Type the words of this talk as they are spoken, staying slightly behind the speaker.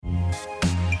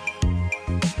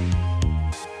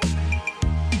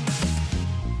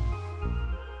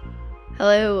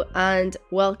Hello and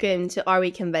welcome to Are We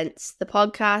Convinced, the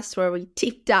podcast where we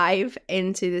deep dive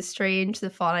into the strange, the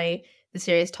funny, the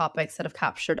serious topics that have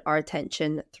captured our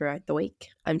attention throughout the week.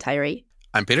 I'm Tyree.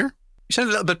 I'm Peter. You sound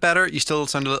a little bit better. You still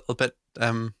sound a little bit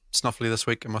snuffly this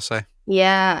week, I must say.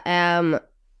 Yeah,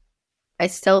 I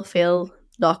still feel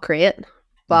not great,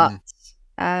 but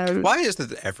why is it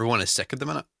that everyone is sick at the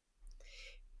minute?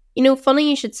 You know,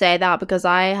 funny you should say that because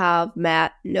I have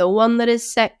met no one that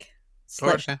is sick. It's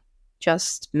Okay.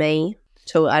 just me.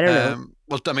 So I don't know.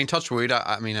 Well, I mean, touch wood.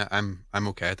 I'm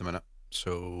okay at the minute.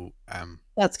 So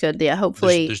that's good. Yeah,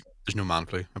 hopefully there's no man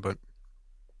flu about.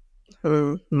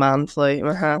 Man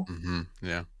flu.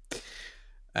 Yeah.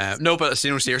 No, but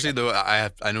seriously though,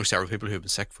 I know several people who have been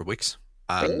sick for weeks,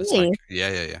 and really? It's like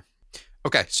yeah.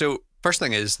 Okay, so first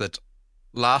thing is that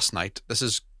last night, this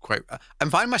is quite. I'm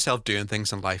finding myself doing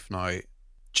things in life now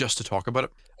just to talk about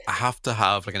it. I have to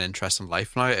have like an interest in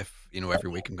life now. If every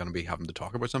week I'm going to be having to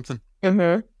talk about something.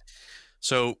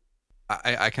 So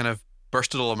I kind of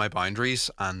bursted all of my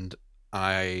boundaries and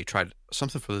I tried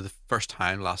something for the first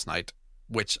time last night,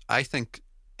 which I think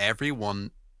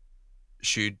everyone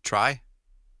should try.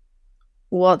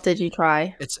 What did you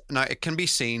try? It can be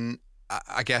seen,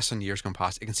 I guess, in years gone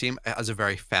past. It can seem as a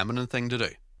very feminine thing to do.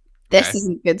 This is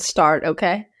a good start,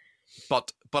 okay?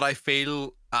 But I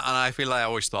feel I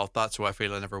always thought that, so I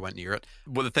feel I never went near it.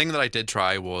 Well, the thing that I did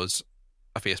try was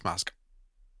a face mask.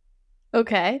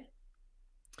 Okay.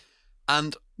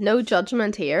 And no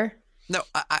judgment here. No,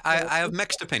 I have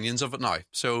mixed opinions of it now.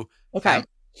 So okay.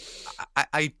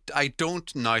 I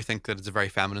don't now think that it's a very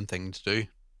feminine thing to do,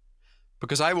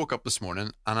 because I woke up this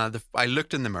morning and I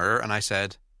looked in the mirror and I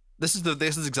said, this is the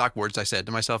exact words I said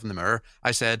to myself in the mirror.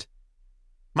 I said,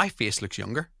 my face looks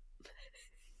younger.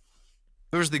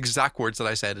 Those are the exact words that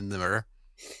I said in the mirror.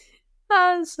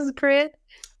 Oh, this is great.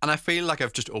 And I feel like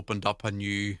I've just opened up a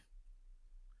new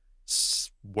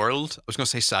world. I was going to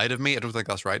say side of me. I don't think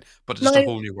that's right, but it's just a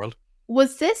whole new world.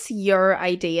 Was this your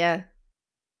idea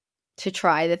to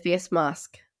try the face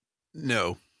mask?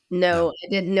 No. I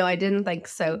didn't. No, I didn't think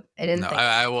so.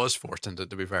 I was forced into it,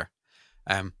 to be fair.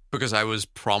 Because I was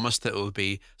promised that it would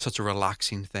be such a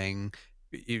relaxing thing.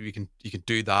 You can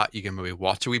do that. You can maybe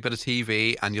watch a wee bit of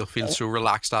TV and you'll feel so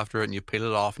relaxed after it, and you peel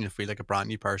it off and you'll feel like a brand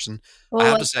new person. I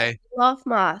have to say, love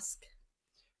mask.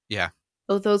 Yeah.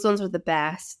 Oh, those ones are the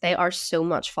best. They are so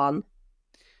much fun.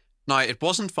 Now, it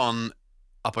wasn't fun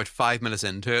about 5 minutes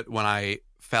into it when I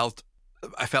felt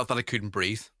that I couldn't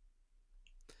breathe.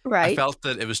 Right. I felt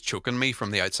that it was choking me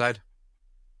from the outside.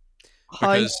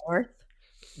 Because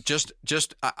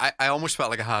I almost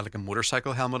felt like I had like a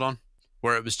motorcycle helmet on,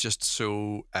 where it was just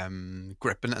so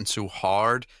gripping and so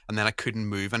hard, and then I couldn't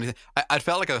move anything. I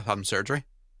felt like I was having surgery.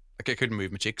 Like I couldn't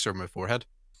move my cheeks or my forehead.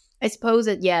 I suppose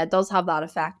it does have that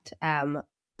effect.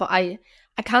 But I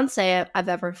can't say I've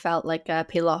ever felt like a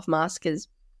peel-off mask is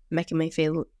making me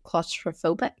feel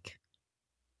claustrophobic.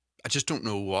 I just don't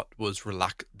know what was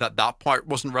that part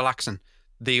wasn't relaxing.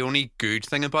 The only good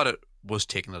thing about it was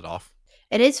taking it off.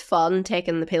 It is fun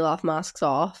taking the peel-off masks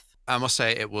off. I must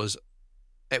say it was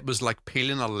like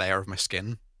peeling a layer of my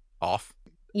skin off.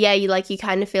 Yeah, you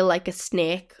kind of feel like a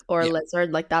snake or a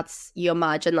lizard. Like you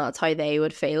imagine that's how they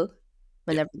would feel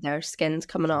whenever their skin's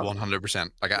coming off. 100%.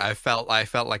 Like I felt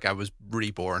like I was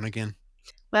reborn again.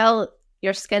 Well,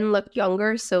 your skin looked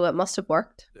younger, so it must have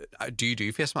worked. Do you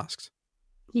do face masks?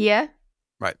 Yeah.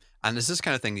 Right. And is this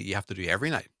kind of thing that you have to do every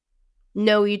night?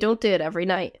 No, you don't do it every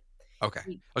night. Okay.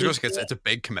 I was going to say it's a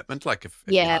big commitment. Like if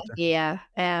yeah.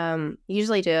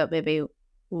 Usually do it maybe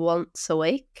once a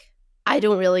week. I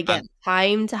don't really get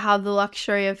time to have the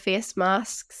luxury of face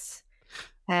masks.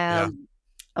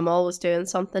 I'm always doing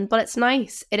something, but it's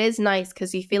nice. It is nice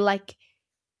because you feel like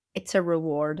it's a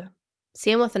reward.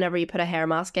 Same with whenever you put a hair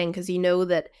mask in, because you know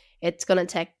that it's going to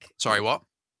take... Sorry, what?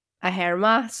 A hair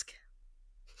mask.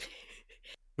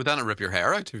 Would that not rip your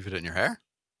hair out if you put it in your hair?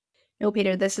 No,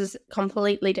 Peter, this is a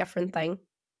completely different thing.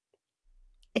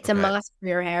 It's a mask for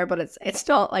your hair, but it's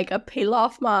not like a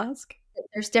peel-off mask.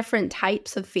 There's different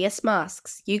types of face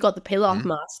masks. You got the peel-off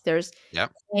mask. There's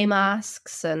clay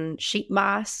masks and sheet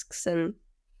masks and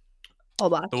all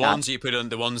that. The ones you put on,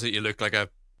 the ones that you look like a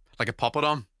puppet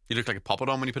on. You look like a puppet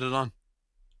on when you put it on.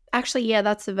 Actually, yeah,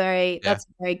 that's a very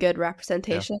good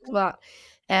representation of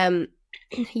that.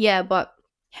 But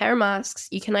hair masks,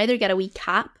 you can either get a wee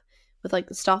cap with like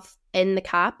the stuff in the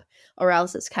cap, or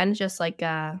else it's kind of just like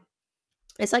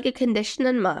it's like a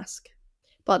conditioning mask.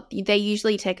 But they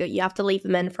usually you have to leave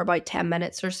them in for about 10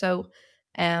 minutes or so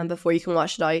before you can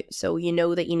wash it out. So you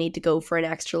know that you need to go for an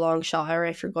extra long shower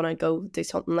if you're going to go do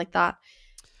something like that.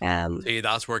 See,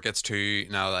 that's where it gets too.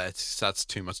 No, that's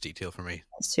too much detail for me.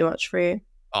 It's too much for you.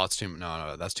 Oh, it's too.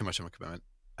 No, that's too much of a commitment.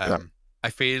 No. I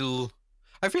feel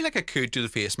like I could do the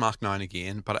face mask now and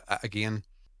again, but again,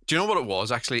 do you know what it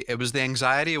was? Actually, it was the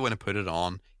anxiety when I put it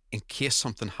on in case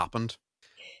something happened.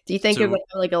 Do you think you're going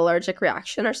to have like allergic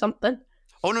reaction or something?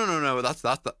 Oh no, that's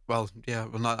that. Well, yeah,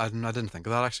 well, I didn't think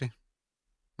of that actually.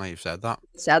 Now you've said that.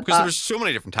 Because there was so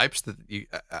many different types that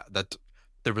that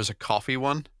there was a coffee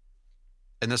one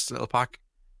in this little pack.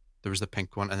 There was the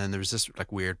pink one, and then there was this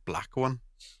like weird black one.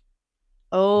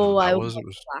 Oh, I was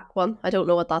the black one. I don't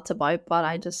know what that's about, but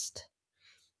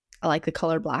I like the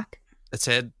color black. It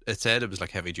said it was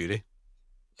like heavy duty.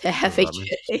 Heavy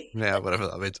duty. Yeah, whatever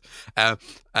that means. Or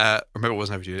maybe it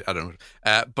wasn't heavy duty. I don't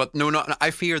know. But no.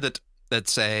 I fear that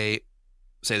say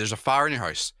there's a fire in your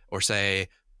house, or say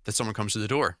that someone comes to the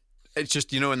door. It's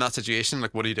just, in that situation,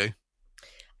 like, what do you do?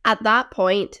 At that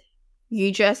point,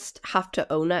 you just have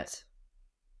to own it.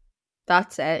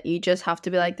 That's it. You just have to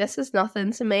be like, this is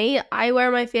nothing to me. I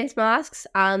wear my face masks,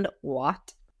 and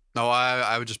what? No,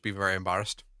 I would just be very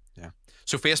embarrassed. Yeah.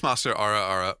 So face masks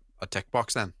are a tick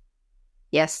box then?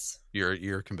 Yes.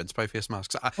 You're convinced by face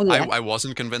masks? Yeah. I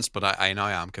wasn't convinced, but I now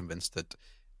am convinced that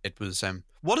it was...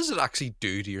 what does it actually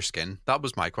do to your skin? That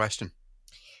was my question.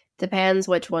 Depends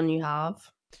which one you have.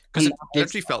 Because it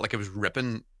literally felt like it was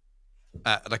ripping...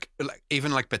 like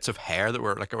even like bits of hair that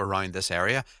were like around this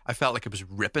area, I felt like it was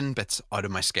ripping bits out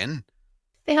of my skin.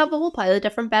 They have a whole pile of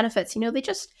different benefits.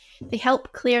 They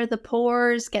help clear the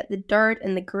pores, get the dirt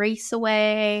and the grease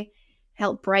away,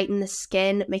 help brighten the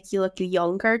skin, make you look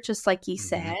younger, just like you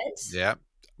said. Yeah,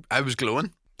 I was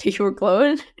glowing. You were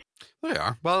glowing. There you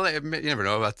are. Well, you never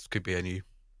know. That could be a new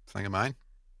thing of mine.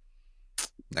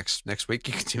 Next week,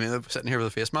 you can see me sitting here with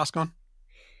a face mask on.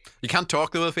 You can't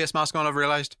talk with a face mask on, I've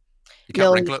realised. You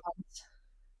can't wrinkle it.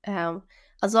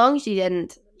 As long as you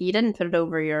didn't put it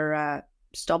over your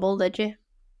stubble, did you?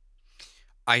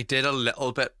 I did a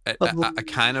little bit. I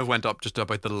kind of went up just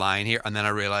about the line here, and then I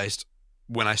realised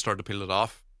when I started to peel it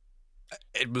off,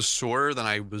 it was sorer than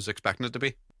I was expecting it to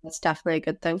be. That's definitely a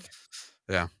good thing.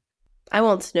 Yeah. I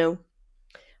want to know,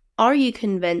 are you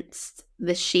convinced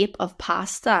the shape of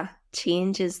pasta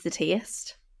changes the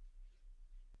taste?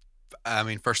 I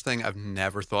mean, first thing, I've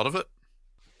never thought of it.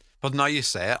 But now you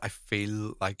say it, I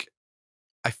feel like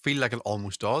it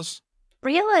almost does.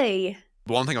 Really?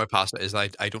 One thing about pasta is I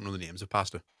don't know the names of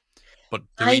pasta. But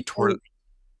the wee twirly...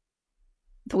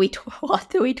 What?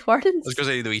 The wee twirlings? I was going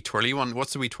to say the wee twirly one.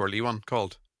 What's the wee twirly one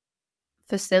called?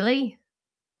 Fusilli?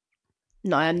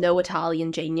 No, I'm no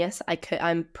Italian genius.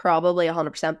 I'm probably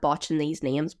 100% botching these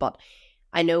names, but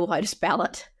I know how to spell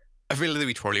it. I feel like the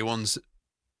wee twirly ones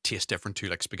taste different to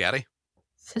like spaghetti.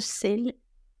 Fusilli?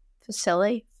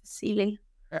 Is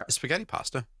spaghetti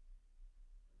pasta?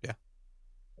 Yeah.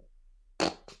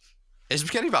 Is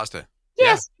spaghetti pasta?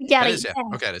 Yes, yeah. Spaghetti. It is, yeah.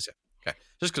 Okay, it is, yeah. Okay.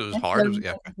 Just because it was hard.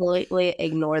 Yeah. Completely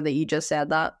ignore that you just said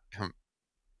that.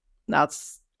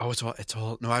 That's... Oh, it's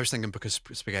all... No, I was thinking because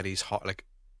spaghetti's hot, like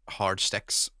hard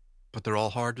sticks, but they're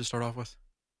all hard to start off with.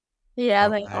 Yeah,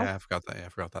 they are. Yeah, I forgot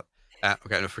that.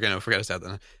 Okay, forget I said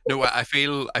that. No, I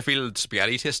feel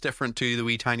spaghetti tastes different to the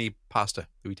wee tiny pasta,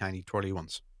 the wee tiny twirly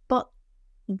ones. But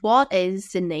what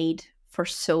is the need for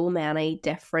so many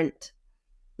different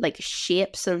like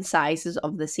shapes and sizes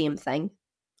of the same thing?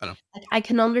 I know. Like, I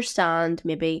can understand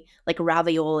maybe like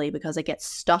ravioli because it gets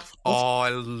stuffed. Oh, I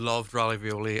loved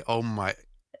ravioli. Oh my,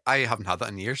 I haven't had that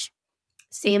in years.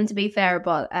 Same, to be fair,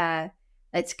 but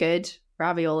it's good.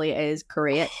 Ravioli is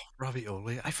great.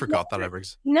 Ravioli, I forgot that ever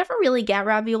existed. You never really get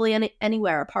ravioli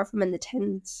anywhere apart from in the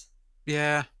tins.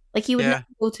 Yeah. Like you would never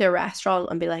go to a restaurant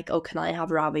and be like, "Oh, can I have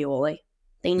ravioli?"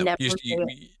 They never do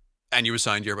it. And you would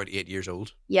sound you're about 8 years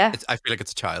old. Yeah. I feel like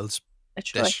it's a child's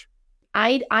literally dish.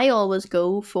 I always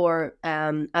go for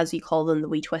as you call them, the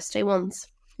wee twisty ones.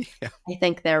 Yeah. I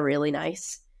think they're really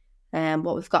nice.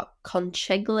 What we've got: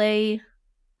 conchiglie,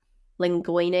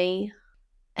 linguine.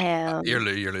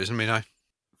 You're losing me now.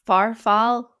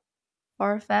 Farfalle.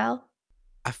 I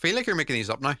feel like you're making these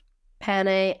up now.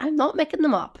 Penne. I'm not making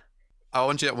them up. I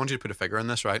want you to put a figure in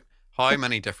this, right? How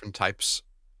many different types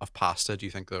of pasta do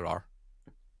you think there are?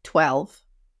 12.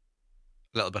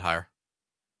 A little bit higher.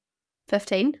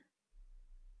 15.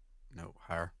 No,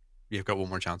 higher. You've got one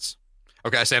more chance.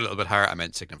 Okay, I said a little bit higher. I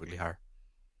meant significantly higher.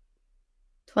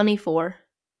 24.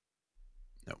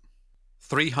 No.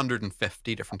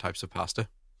 350 different types of pasta.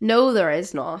 No, there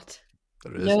is not.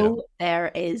 There is, no,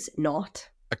 there is not.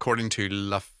 According to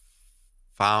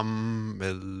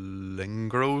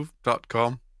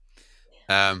lafamilingro.com.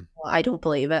 I don't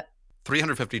believe it.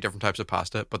 350 different types of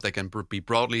pasta, but they can be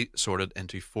broadly sorted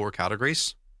into 4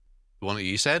 categories. the one that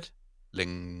you said,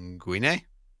 linguine,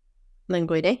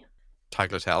 Linguine.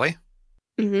 tagliatelle,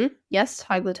 Yes,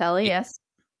 tagliatelle. a- Yes.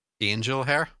 angel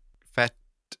hair,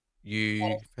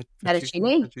 Fettuccine.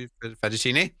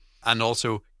 fettuccine, and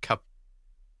also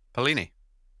capellini.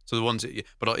 So the ones,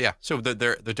 but so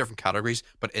they're different categories,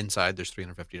 but inside there's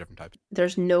 350 different types.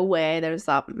 There's no way there's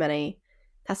that many.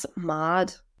 That's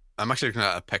mad. I'm actually looking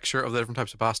at a picture of the different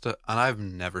types of pasta, and I've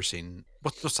never seen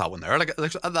what's that one there. Like, it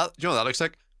looks, that, you know what that looks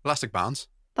like? Elastic bands.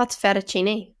 That's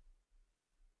fettuccine.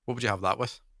 What would you have that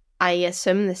with? I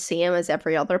assume the same as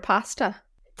every other pasta.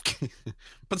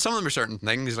 But some of them are certain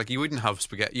things. Like you wouldn't have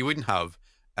spaghetti. You wouldn't have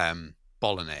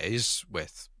bolognese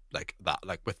with like that.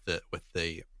 Like with the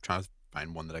trying to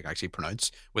find one that I can actually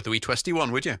pronounce with the wee twisty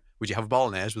one. Would you? Would you have a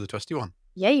bolognese with a twisty one?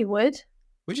 Yeah, you would.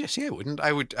 Would you? See, I wouldn't.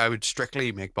 I would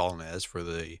strictly make bolognese for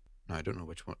the. No, I don't know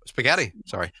which one. Spaghetti.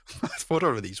 Sorry. What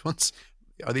are these ones?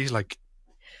 Are these like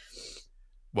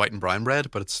white and brown bread?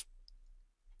 But it's.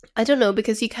 I don't know,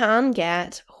 because you can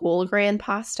get whole grain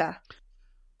pasta.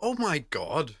 Oh my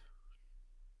god.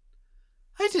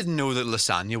 I didn't know that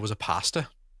lasagna was a pasta.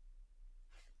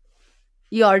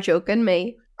 You are joking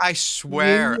me. I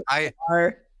swear. You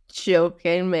are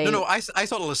joking me. No, I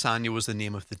thought lasagna was the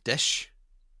name of the dish.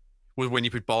 Was when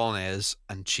you put bolognese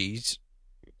and cheese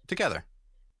together.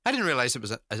 I didn't realize it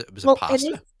was a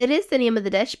pasta. It is the name of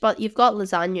the dish, but you've got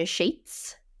lasagna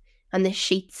sheets, and the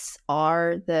sheets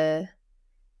are the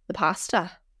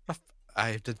pasta.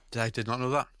 I did not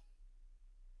know that.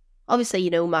 Obviously, you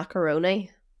know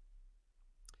macaroni.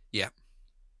 Yeah.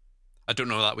 I don't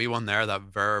know that wee one there, that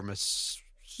vermicelli.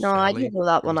 No, I didn't know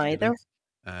that one either.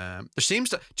 There seems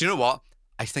to. Do you know what?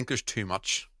 I think there's too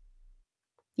much.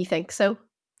 You think so?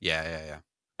 Yeah.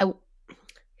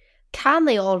 Can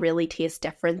they all really taste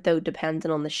different though,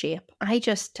 depending on the shape? I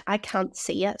can't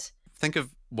see it. Think of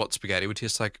what spaghetti would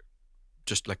taste like,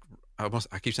 just like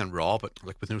I keep saying raw, but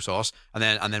like with no sauce, and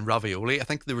then ravioli. I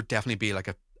think there would definitely be like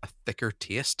a thicker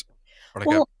taste, or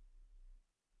like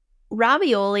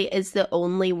ravioli is the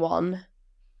only one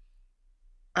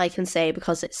I can say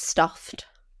because it's stuffed.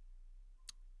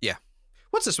 Yeah.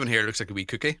 What's this one here? It looks like a wee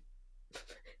cookie.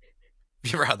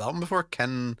 Have you ever had that one before?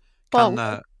 Canderli?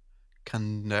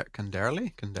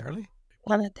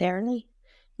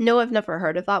 No, I've never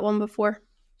heard of that one before.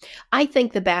 I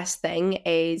think the best thing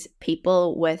is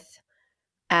people with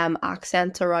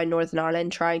accents around Northern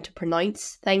Ireland trying to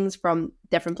pronounce things from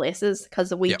different places,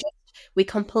 because we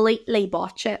completely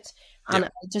botch it, and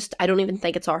I don't even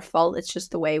think it's our fault. It's just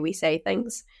the way we say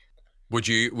things. Would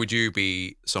you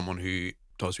be someone who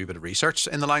does a wee bit of research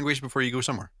in the language before you go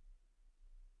somewhere?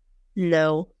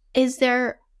 No. Is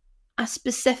there a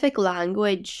specific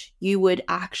language you would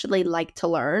actually like to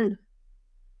learn?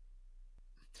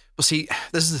 Well, see,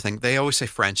 this is the thing. They always say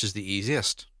French is the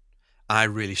easiest. I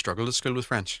really struggled at school with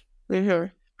French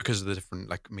because of the different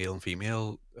like male and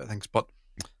female things. But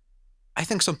I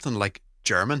think something like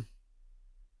German.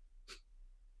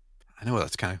 I know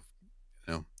that's kind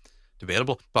of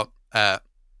debatable, but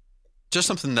just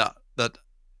something that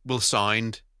will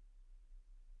sound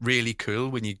really cool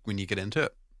when you get into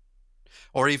it,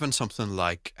 or even something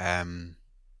like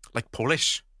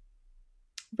Polish.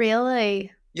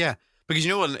 Really? Yeah, because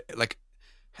like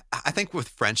I think with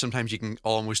French sometimes you can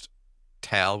almost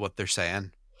tell what they're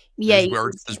saying. Yeah,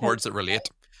 there's words that relate,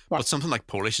 but something like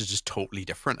Polish is just totally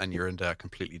different, and you're into a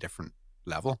completely different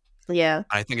level. Yeah,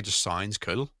 I think it just sounds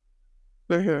cool.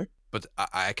 But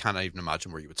I can't even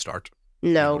imagine where you would start.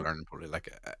 No, learning Polish.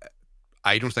 Like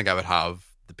I don't think I would have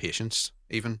the patience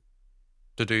even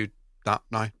to do that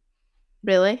now.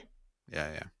 Really?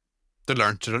 Yeah. To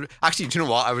learn. Actually, do you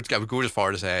know what? I would go as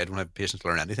far to say I don't have patience to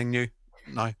learn anything new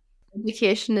now.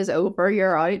 Education is over.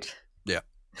 You're out. Yeah.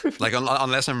 Like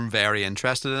unless I'm very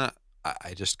interested in it,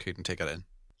 I just couldn't take it in.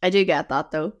 I do get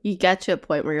that though. You get to a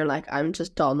point where you're like, I'm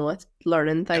just done with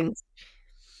learning things. Yeah.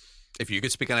 If you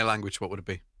could speak any language, what would it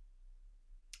be?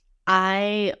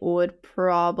 I would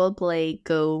probably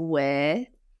go with.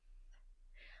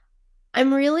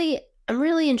 I'm really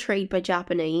intrigued by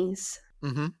Japanese.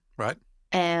 Right.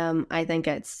 I think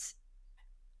it's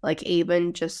like,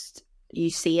 even just you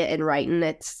see it in writing,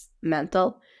 it's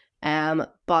mental.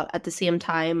 But at the same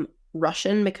time,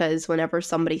 Russian, because whenever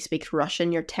somebody speaks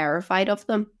Russian, you're terrified of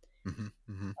them.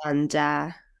 And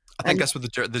I think that's what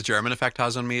the German effect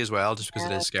has on me as well, just because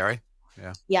it is scary.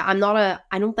 Yeah. Yeah,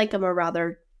 I don't think I'm a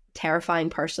rather terrifying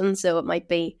person, so it might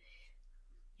be,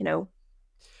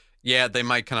 Yeah, they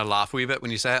might kind of laugh a wee bit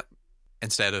when you say it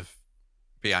instead of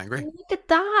be angry. Look at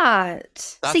that.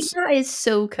 See, that is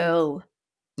so cool.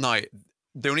 Now,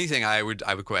 the only thing I would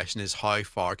question is how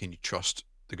far can you trust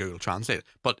the Google Translate?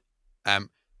 But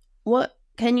what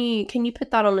Can you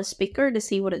put that on a speaker to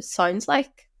see what it sounds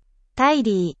like? タイ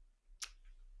リー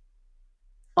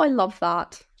Oh, I love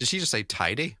that. Did she just say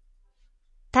tidy?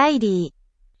 タイリ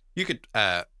ー You could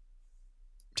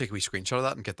take a wee screenshot of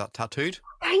that and get that tattooed.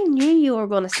 I knew you were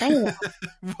going to say that.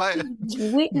 Why? I was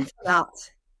waiting for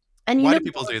that. And Why do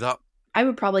people do that? I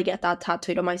would probably get that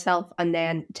tattooed on myself, and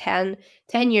then 10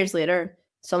 years later,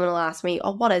 someone will ask me,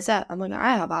 "Oh, what is it?" I'm like,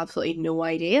 I have absolutely no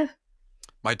idea.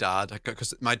 My dad,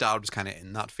 because my dad was kind of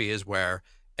in that phase where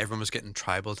everyone was getting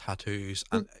tribal tattoos,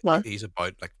 and What? he's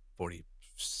about like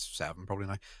 47 probably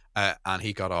now, and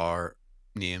he got our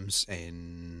names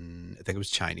in, I think it was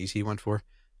Chinese he went for,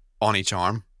 on each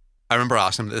arm. I remember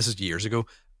asking him, this is years ago,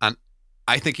 and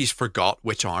I think he's forgot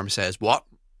which arm says what.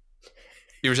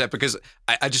 You were saying, because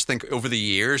I just think over the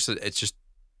years it's just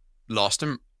lost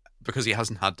him because he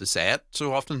hasn't had to say it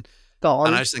so often. Gone.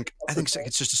 And I think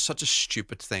it's just such a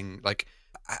stupid thing. Like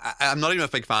I'm not even a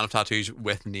big fan of tattoos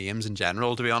with names in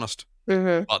general, to be honest.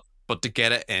 Mm-hmm. But to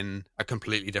get it in a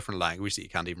completely different language that you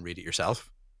can't even read it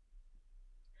yourself,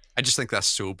 I just think that's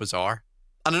so bizarre.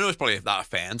 And I know it's probably if that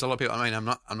offends a lot of people. I mean,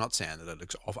 I'm not saying that it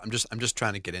looks awful. I'm just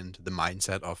trying to get into the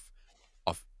mindset of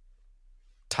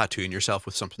tattooing yourself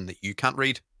with something that you can't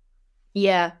read.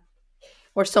 Yeah.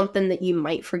 Or something that you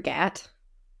might forget.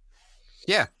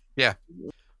 Yeah.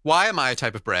 Why am I a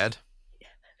type of bread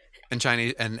in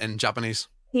Chinese and in Japanese?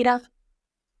 Peter.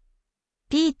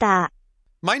 ピータ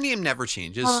My name never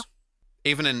changes.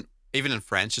 Even in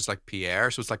French, it's like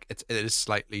Pierre, so it's like it is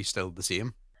slightly still the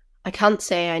same. I can't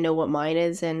say I know what mine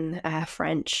is in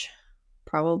French.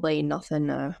 Probably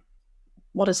nothing.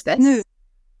 What is this? Pneu.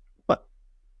 What?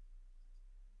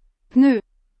 ー pneu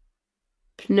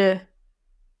Pneu.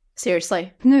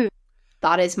 Seriously. pneu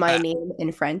That is my name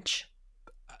in French.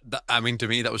 I mean, to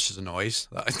me, that was just a noise.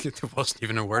 It wasn't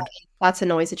even a word. That's a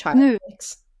noise a child No.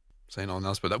 makes. Say nothing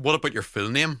else about that. What about your full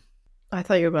name? I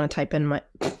thought you were going to type in my...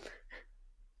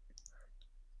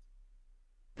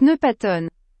 pneu patton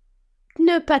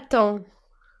Ne paton.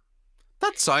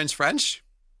 That sounds French.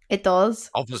 It does.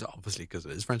 Obviously, because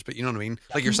it is French, but you know what I mean?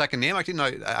 Like your second name, actually,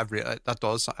 no, that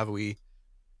does have a wee...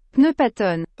 pneu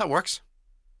patton That works.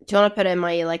 Do you want to put in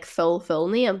my like full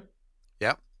name?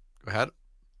 Yeah, go ahead.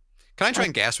 Can I try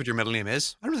and guess what your middle name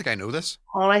is? I don't think I know this.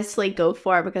 Honestly, go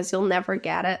for it because you'll never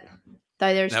get it.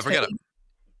 There's Never two. get it.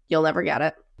 You'll never get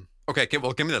it. Okay,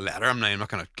 well, give me the letter. I'm not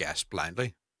going to guess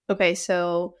blindly. Okay,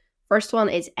 so first one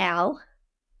is L,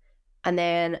 and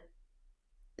then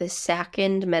the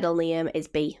second middle name is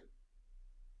B.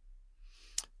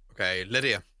 Okay,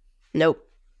 Lydia. Nope.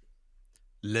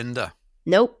 Linda.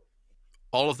 Nope.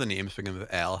 All of the names beginning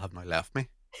with L have now left me.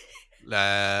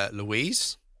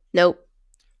 Louise. Nope.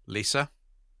 Lisa.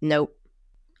 Nope.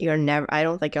 You're never. I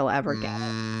don't think you'll ever get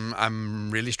it.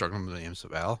 I'm really struggling with the names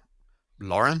of L.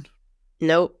 Lauren.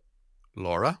 Nope.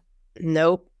 Laura.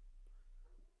 Nope.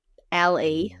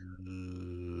 L-E.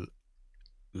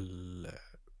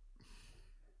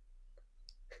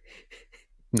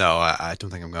 No, I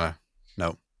don't think I'm gonna.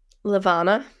 No.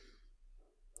 Lavana.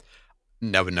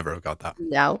 No, I would never have got that.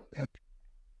 No.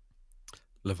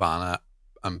 Lavana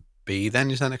and B. Then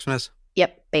you said next one is.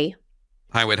 Yep. B.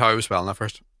 Hi, wait. How I was spelling that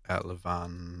first?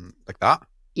 Levan, like that.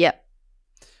 Yep.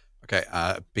 Okay.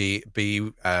 B.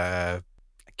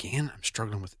 Again, I'm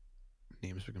struggling with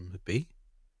names beginning with B.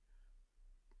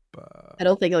 I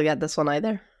don't think you'll get this one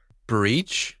either.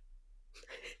 Breach.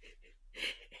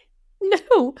 No.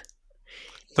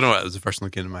 Don't know what was the first one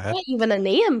that came to my head. Not even a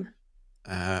name.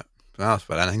 Well,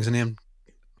 but anything's a name.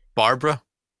 Barbara.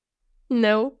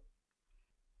 No.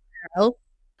 Beryl.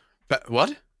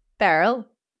 What? Beryl.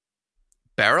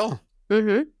 Beryl.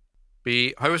 Mm-hmm.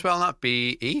 B. How was spelling that?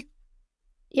 B-E?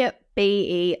 Yep.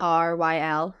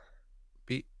 B-E-R-Y-L.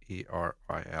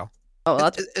 B-E-R-Y-L. Oh,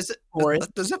 that's is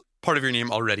that part of your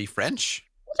name already French?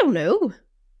 I don't know.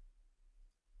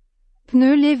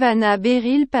 Pneu Levana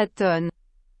Beryl Patton.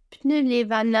 Pneu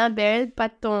Levana Beryl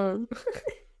Patton.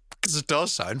 Because it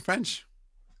does sound French.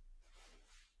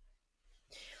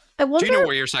 I wonder. Do you know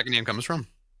where your second name comes from?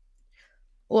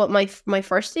 What, my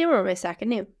first name or my second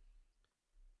name?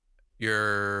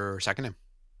 Your second name.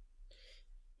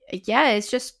 Yeah, it's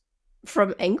just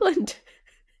from England.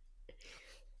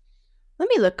 Let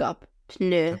me look up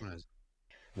pneu.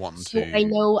 One, So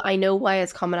two. I know why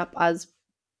it's coming up as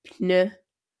pneu.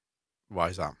 Why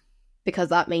is that? Because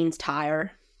that means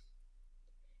tire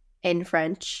in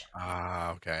French.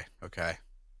 Ah, okay.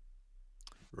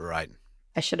 Right.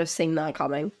 I should have seen that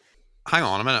coming. Hang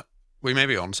on a minute. We may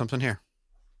be on something here.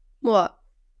 What?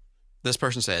 This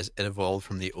person says it evolved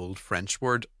from the old French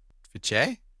word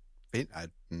fiche,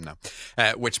 no,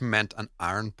 which meant an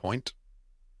iron point.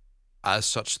 as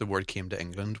such, the word came to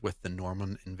England with the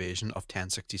Norman invasion of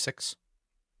 1066.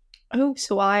 Oh,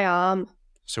 so I am.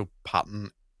 So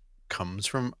patin comes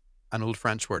from an old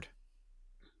French word.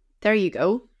 There you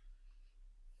go.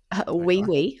 Oui,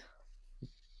 oui.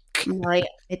 My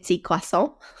petit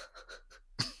croissant.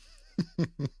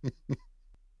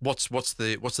 What's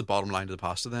the bottom line to the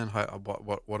pasta then?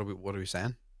 What are we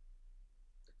saying?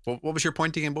 What was your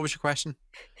point again? What was your question?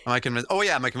 Am I convinced? Oh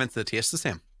yeah, am I convinced the taste the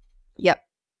same? Yep.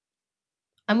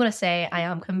 I'm gonna say I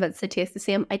am convinced they taste the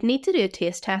same. I'd need to do a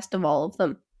taste test of all of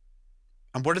them.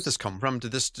 And where did this come from?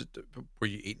 Were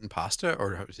you eating pasta,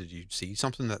 or did you see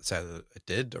something that said that it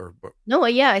did, or what? No,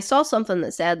 yeah, I saw something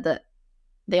that said that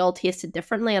they all tasted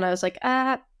differently, and I was like,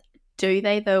 do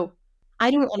they though?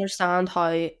 I don't understand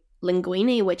how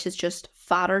linguine, which is just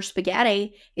fatter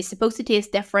spaghetti, is supposed to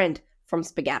taste different from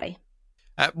spaghetti.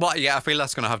 Well, yeah, I feel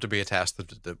that's going to have to be a test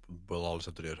that we'll always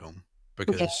have to do at home,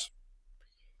 because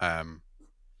I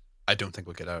don't think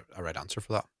we'll get a right answer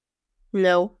for that.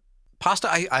 No. Pasta,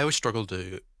 I always struggle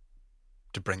to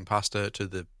bring pasta to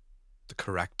the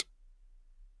correct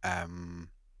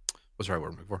what's the right word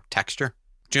I'm looking for? Texture.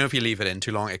 Do you know if you leave it in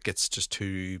too long, it gets just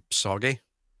too soggy?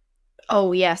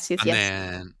 Oh yes.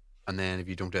 And then if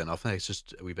you don't do it enough, it's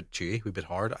just a wee bit chewy, a wee bit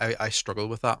hard. I struggle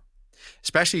with that.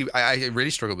 Especially, I really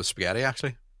struggle with spaghetti,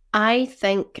 actually. I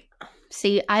think,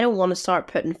 see, I don't want to start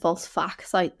putting false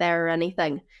facts out there or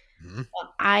anything. Mm-hmm.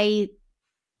 But I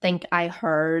think I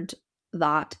heard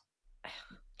that, I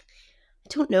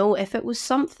don't know if it was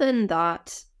something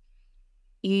that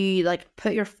you like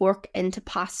put your fork into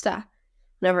pasta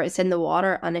whenever it's in the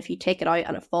water, and if you take it out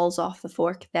and it falls off the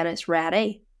fork, then it's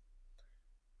ready.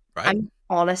 Right. I'm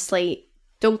honestly,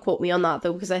 don't quote me on that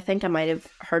though, because I think I might have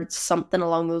heard something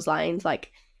along those lines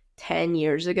like 10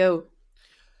 years ago.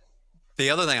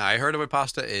 The other thing I heard about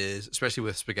pasta is, especially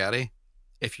with spaghetti,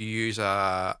 if you use this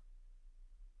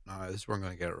is where I'm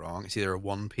going to get it wrong. It's either a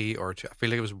 1p or I feel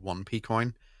like it was a 1p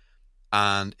coin.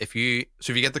 And if you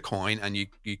get the coin and you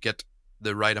get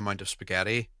the right amount of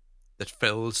spaghetti that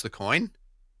fills the coin,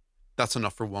 that's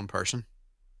enough for one person.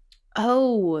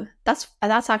 Oh, that's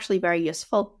actually very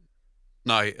useful.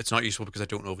 No, it's not useful because I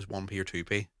don't know if it's 1p or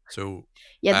 2p. So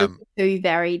yeah, there's two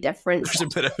very different. There's a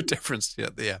bit of a difference.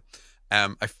 Yeah. I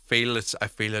do feel it's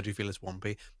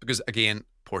 1p because again,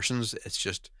 portions. It's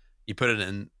just you put it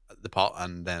in the pot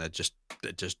and then it just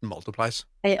multiplies.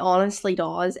 It honestly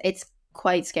does. It's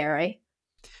quite scary.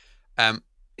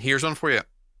 Here's one for you.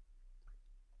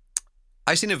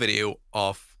 I seen a video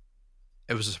of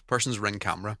it was a person's Ring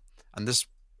camera, and this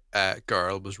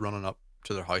girl was running up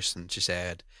to their house, and she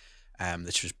said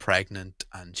that she was pregnant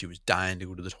and she was dying to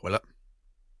go to the toilet.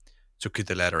 So could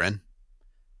they let her in?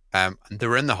 And they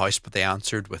were in the house, but they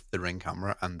answered with the Ring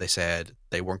camera, and they said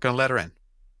they weren't going to let her in.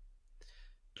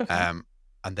 Okay.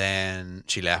 And then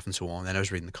she left and so on. Then I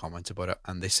was reading the comments about it,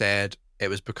 and they said it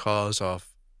was because of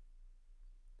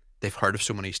they've heard of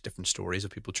so many different stories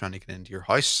of people trying to get into your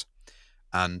house,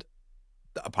 and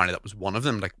apparently that was one of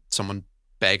them. Like someone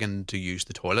begging to use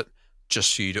the toilet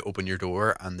just for you to open your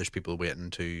door, and there's people waiting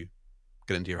to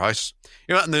get into your house.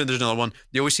 You know, and then there's another one.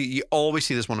 You always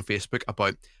see this one on Facebook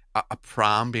about a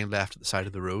pram being left at the side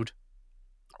of the road,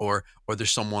 or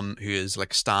there's someone who is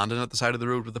like standing at the side of the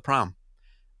road with the pram,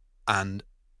 and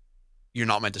you're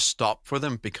not meant to stop for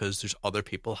them because there's other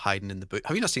people hiding in the bush.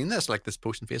 Have you not seen this? Like this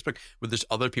post on Facebook where there's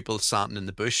other people standing in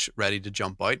the bush ready to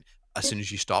jump out as soon as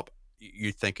you stop.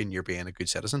 You're thinking you're being a good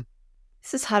citizen.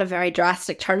 This has had a very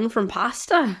drastic turn from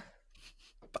pasta.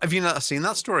 Have you not seen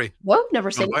that story? Well, never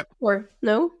seen it before.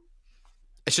 No.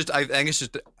 It's just, I think it's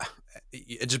just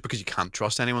because you can't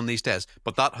trust anyone these days.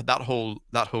 But that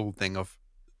whole thing of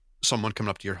someone coming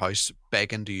up to your house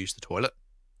begging to use the toilet.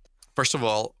 First of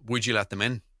all, would you let them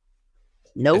in?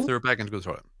 No. If they were begging to go to the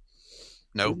toilet?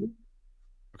 No. Mm-hmm.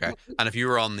 Okay. And if you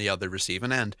were on the other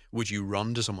receiving end, would you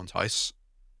run to someone's house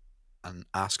and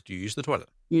ask to use the toilet?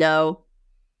 No.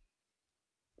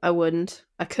 I wouldn't.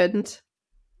 I couldn't.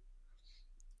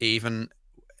 Even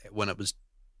when it was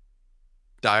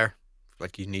dire,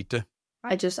 like you need to?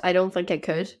 I don't think I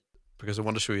could. Because I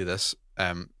want to show you this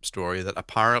story that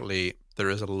apparently there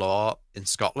is a law in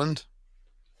Scotland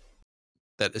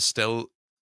that is still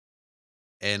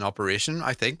in operation,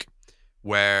 I think,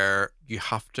 where you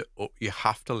have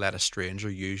to let a stranger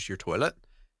use your toilet.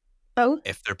 Oh.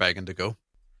 If they're begging to go.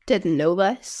 Didn't know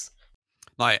this.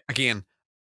 Now, again,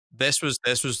 this was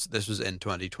in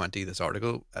 2020. This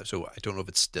article, so I don't know if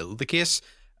it's still the case.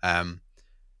 Because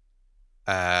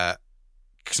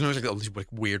there's like all these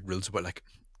like weird rules about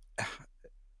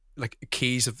like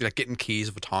keys of like getting keys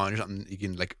of a town or something. You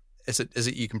can like is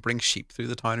it you can bring sheep through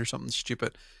the town or something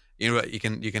stupid. You know,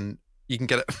 you You can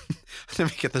get it.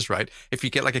 Let me get this right. If you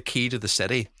get like a key to the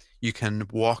city, you can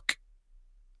walk.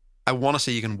 I want to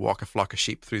say you can walk a flock of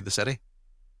sheep through the city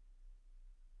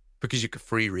because you get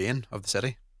free reign of the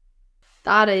city.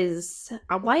 That is.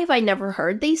 Why have I never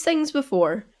heard these things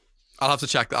before? I'll have to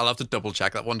check. I'll have to double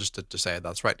check that one just to say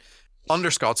that's right.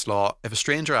 Under Scots law, if a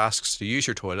stranger asks to use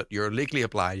your toilet, you're legally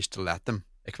obliged to let them.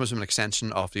 It comes from an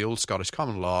extension of the old Scottish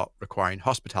common law requiring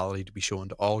hospitality to be shown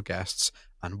to all guests,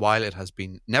 and while it has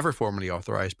been never formally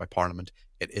authorised by Parliament,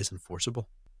 it is enforceable.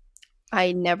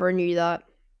 I never knew that.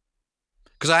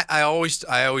 Because I always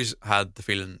had the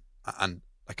feeling, and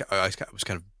like I was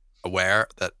kind of aware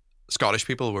that Scottish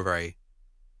people were very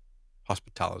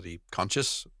hospitality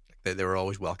conscious. They were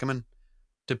always welcoming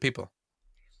to people.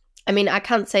 I mean, I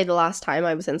can't say the last time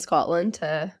I was in Scotland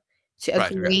to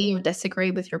agree or disagree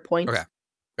with your point. Okay,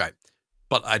 right.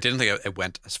 But I didn't think it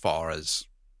went as far as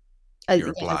you're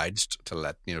obliged to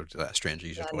let a stranger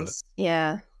use your toilet.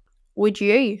 Yeah. Would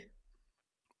you?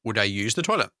 Would I use the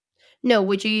toilet? No.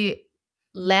 Would you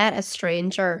let a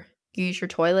stranger use your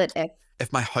toilet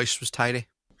if my house was tidy?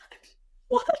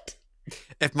 What?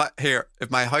 If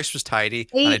my house was tidy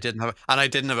and I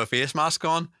didn't have a face mask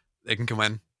on, they can come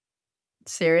in.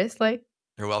 Seriously?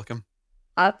 You're welcome.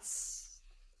 That's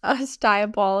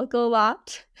diabolical,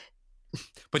 that.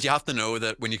 But you have to know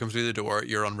that when you come through the door,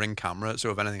 you're on Ring camera,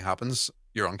 so if anything happens,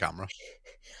 you're on camera.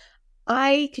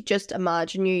 I could just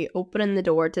imagine you opening the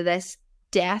door to this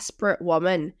desperate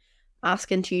woman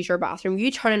asking to use your bathroom. You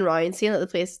turning around, seeing that the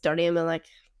place is dirty, and being like,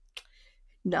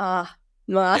 nah,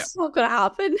 that's not going to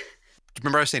happen.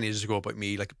 Remember I was saying ages ago about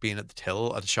me like being at the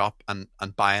till at a shop and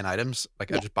buying items?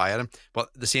 Like I just buy them. But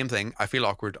the same thing, I feel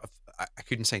awkward. I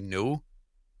couldn't say no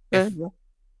if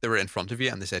they were in front of you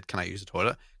and they said, can I use the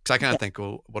toilet? Because I kind of think,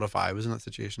 well, what if I was in that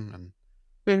situation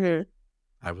and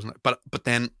I wasn't? But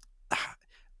then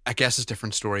I guess it's a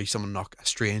different story. A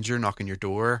stranger knocking your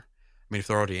door. I mean, if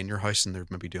they're already in your house and they're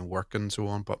maybe doing work and so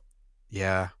on. But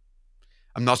yeah,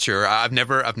 I'm not sure. I've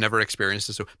never experienced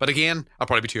it. So, but again, I'll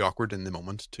probably be too awkward in the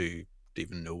moment to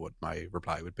even know what my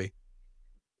reply would be.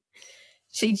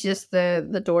 She's just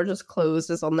the door just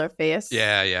closes on their face.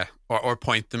 Yeah. Or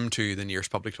point them to the nearest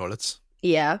public toilets.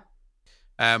 Yeah.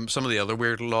 Some of the other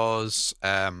weird laws,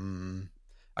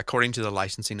 according to the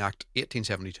Licensing Act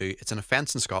 1872, it's an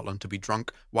offence in Scotland to be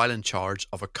drunk while in charge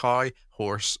of a cow,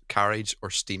 horse, carriage, or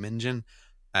steam engine,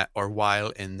 or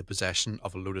while in the possession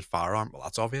of a loaded firearm. Well,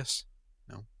 that's obvious.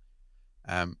 No.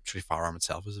 Actually, firearm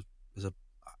itself is a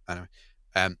anyway.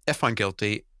 If found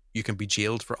guilty, you can be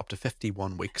jailed for up to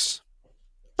 51 weeks.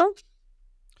 Oh.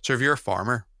 So if you're a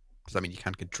farmer, does that mean you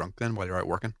can't get drunk then while you're out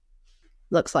working?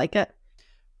 Looks like it.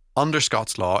 Under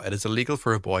Scots law, it is illegal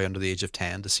for a boy under the age of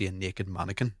 10 to see a naked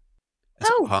mannequin. It's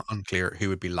unclear who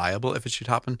would be liable if it should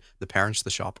happen, the parents, the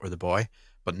shop, or the boy,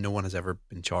 but no one has ever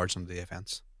been charged under the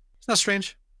offence. Isn't that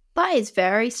strange? That is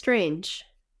very strange.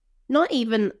 Not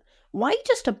even... Why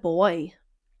just a boy?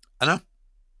 I know.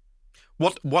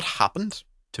 What happened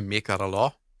to make that a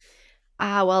law?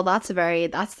 Well, that's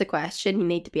the question you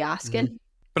need to be asking. Mm-hmm.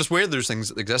 But it's weird there's things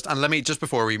that exist. And let me, just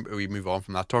before we move on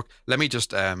from that talk, let me just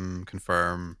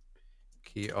confirm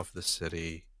key of the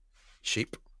city,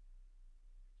 sheep.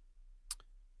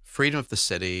 Freedom of the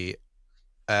city,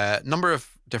 number of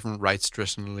different rights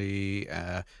traditionally,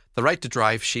 the right to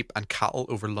drive sheep and cattle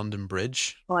over London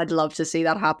Bridge. Oh, I'd love to see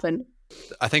that happen.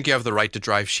 I think you have the right to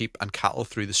drive sheep and cattle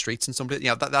through the streets and something.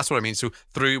 Yeah, that's what I mean. So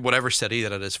through whatever city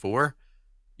that it is for,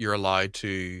 you're allowed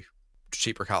to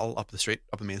sheep or cattle up the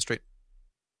main street.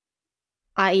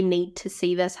 I need to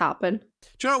see this happen.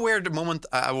 Do you know a weird moment?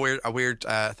 A weird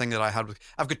thing that I had with.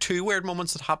 I've got two weird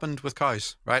moments that happened with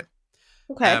cows. Right.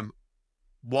 Okay.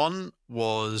 One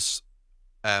was,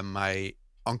 my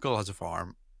uncle has a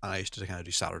farm, and I used to kind of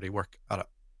do Saturday work at it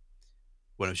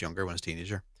when I was younger, when I was a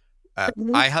teenager.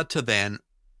 I had to then.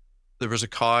 There was a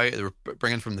cow they were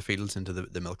bringing from the fields into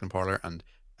the milking parlour, and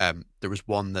there was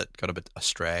one that got a bit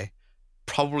astray.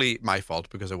 Probably my fault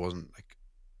because I wasn't like.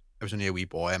 I was only a wee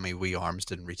boy and my wee arms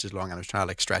didn't reach as long and I was trying to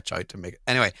like stretch out to make it.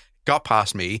 Anyway, got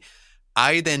past me.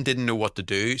 I then didn't know what to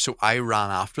do, so I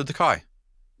ran after the cow.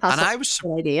 I was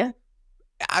good idea.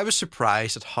 I was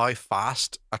surprised at how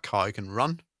fast a cow can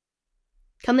run.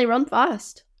 Can they run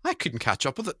fast? I couldn't catch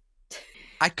up with it.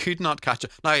 I could not catch up.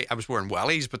 Now, I was wearing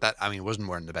wellies, but I wasn't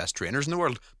wearing the best trainers in the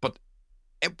world, but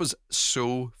it was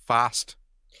so fast.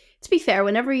 To be fair,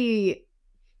 whenever you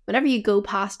go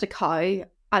past a cow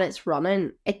and it's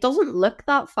running, it doesn't look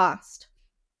that fast.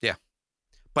 Yeah.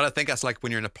 But I think that's like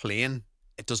when you're in a plane,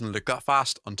 it doesn't look that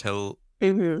fast until...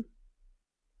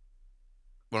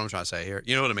 what I'm trying to say here.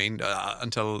 You know what I mean?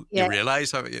 Until Yeah. you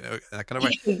realize how, that kind of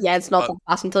way. Yeah, it's not that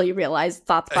fast until you realize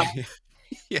that's fast.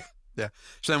 Yeah.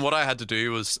 So then what I had to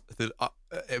do was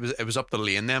it was up the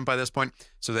lane then by this point.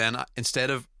 So then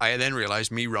I then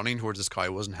realized me running towards this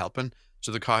cow wasn't helping.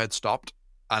 So the cow had stopped,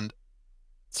 and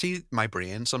see, my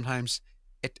brain sometimes,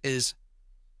 it is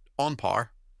on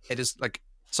par. It is like,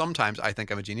 sometimes I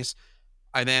think I'm a genius.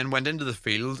 I then went into the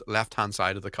field, left hand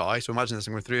side of the cow. So imagine this,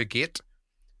 I'm going through a gate.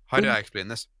 How do I explain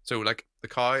this? So like the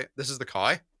cow, this is the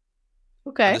cow.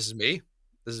 Okay. And this is me.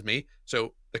 This is me.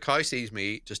 So the cow sees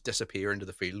me just disappear into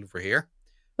the field over here.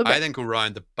 Okay. I then go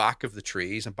around the back of the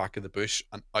trees and back of the bush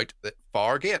and out the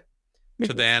far gate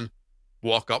to then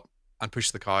walk up and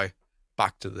push the cow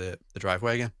back to the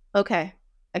driveway again. Okay,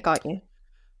 I got you.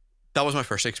 That was my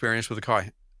first experience with a cow.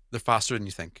 They're faster than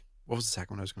you think. What was the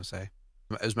second one I was going to say?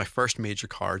 It was my first major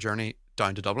car journey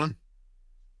down to Dublin.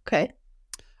 Okay.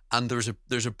 And there's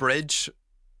a bridge.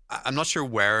 I'm not sure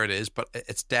where it is, but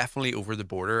it's definitely over the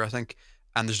border, I think.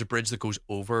 And there's a bridge that goes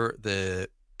over the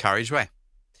carriageway.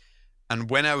 And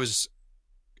when I was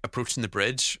approaching the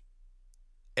bridge,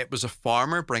 it was a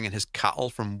farmer bringing his cattle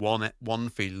from one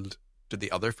field to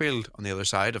the other field on the other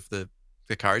side of the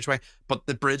carriageway. But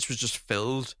the bridge was just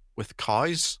filled with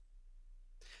cows.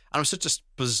 And it was such a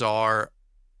bizarre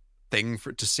thing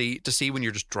to see when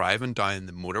you're just driving down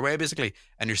the motorway, basically,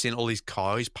 and you're seeing all these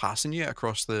cows passing you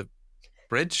across the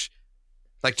bridge,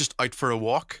 like just out for a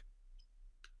walk.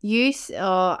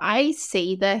 I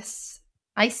see this.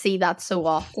 I see that so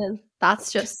often.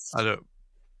 That's just. I don't.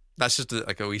 That's just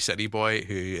like a wee city boy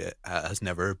who has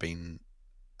never been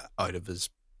out of his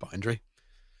boundary.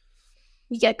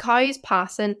 You get cows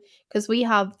passing because we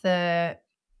have down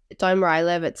where I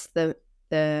live. It's the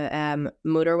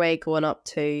motorway going up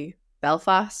to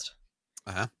Belfast,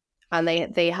 and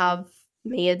they have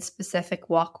made specific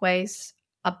walkways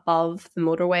above the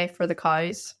motorway for the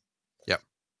cows. Yep.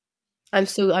 I'm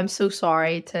so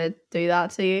sorry to do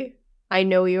that to you. I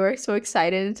know you were so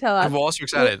excited to tell us. I was so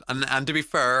excited, and to be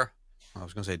fair, I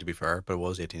was going to say to be fair, but I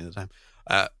was 18 at the time.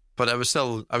 But I was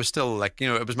still like,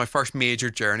 it was my first major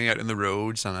journey out in the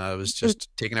roads, and I was just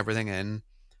taking everything in.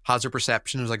 Hazard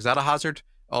perception. I was like, is that a hazard?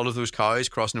 All of those cows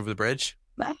crossing over the bridge.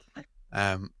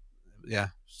 Yeah,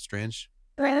 strange.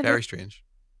 Very strange.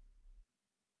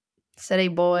 City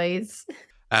boys.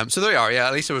 So there you are. Yeah,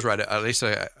 at least I was right. At least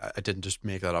I didn't just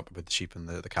make that up about the sheep and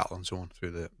the cattle and so on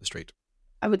through the street.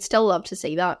 I would still love to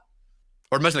see that.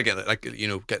 Or imagine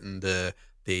getting the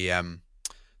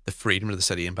freedom of the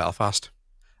city in Belfast,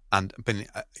 and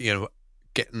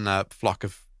getting a flock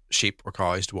of sheep or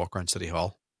cows to walk around City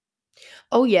Hall.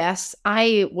 Oh yes,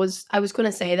 I was going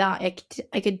to say that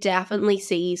I could definitely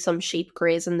see some sheep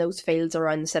grazing those fields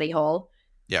around the City Hall.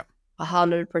 Yeah,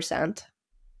 100%.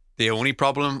 The only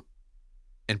problem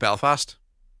in Belfast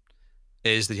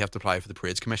is that you have to apply for the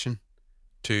Parades Commission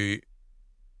to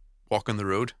walk on the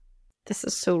road. This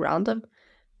is so random.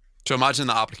 So imagine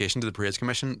the application to the Parades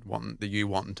Commission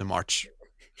wanting to march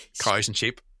cows and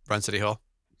sheep around City Hall.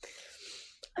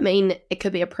 I mean, it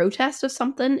could be a protest of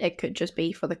something. It could just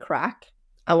be for the crack.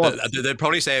 They'd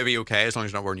probably say it'd be okay as long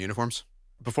as you're not wearing uniforms.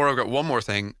 Before I've got one more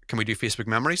thing, can we do Facebook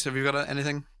memories? Have you got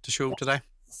anything to show today?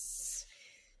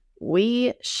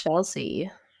 We shall see.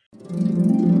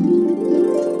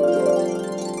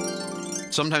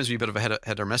 Sometimes we a bit of a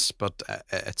hit or miss, but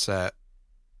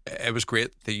it was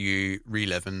great that you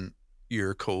reliving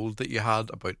your cold that you had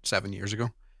about 7 years ago.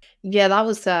 Yeah, that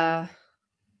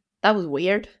was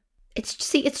weird.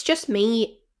 It's just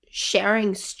me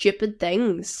sharing stupid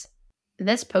things.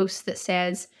 This post that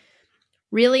says,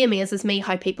 really amazes me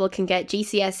how people can get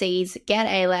GCSEs, get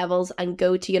A levels, and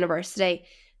go to university.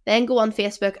 Then go on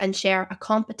Facebook and share a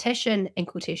competition, in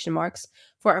quotation marks,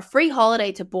 for a free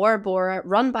holiday to Bora Bora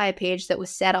run by a page that was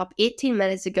set up 18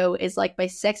 minutes ago is like by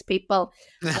 6 people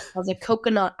and has a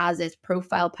coconut as its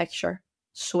profile picture.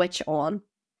 Switch on.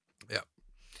 Yeah.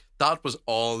 That was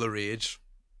all the rage,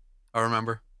 I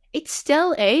remember. It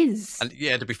still is. And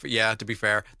to be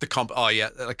fair,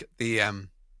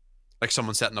 like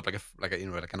someone setting up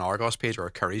like an Argos page or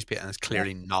a Curry's page, and it's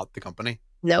clearly not the company.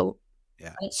 No.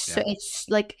 Yeah. It's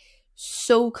like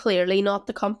so clearly not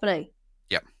the company.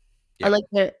 Yep. And like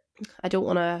I don't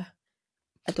want to.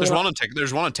 There's one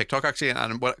on TikTok actually,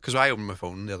 and because I opened my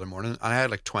phone the other morning and I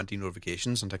had like 20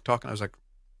 notifications on TikTok, and I was like,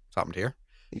 "What's happened here?"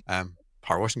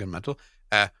 Power washing and mental.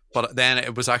 But then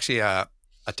it was actually a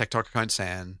TikTok account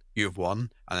saying you have won,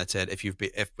 and it said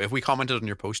if we commented on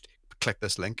your post, click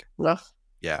this link. No.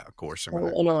 Yeah, of course.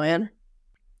 Annoying.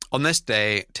 On this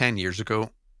day 10 years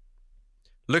ago,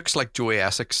 looks like Joey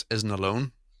Essex isn't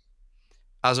alone.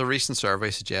 As a recent survey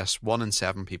suggests, 1 in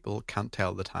 7 people can't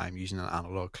tell the time using an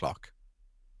analog clock.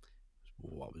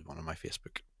 What was one of my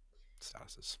Facebook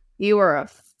statuses? You were a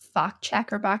fact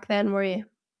checker back then, were you?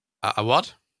 A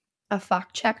what? A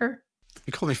fact checker?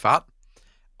 You call me fat?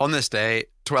 On this day,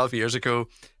 12 years ago,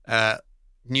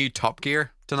 new Top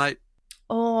Gear tonight.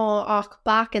 Oh,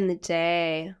 back in the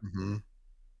day. Mm-hmm.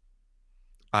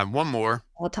 And one more.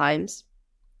 All times.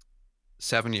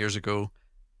 7 years ago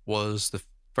was the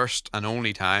first and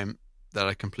only time that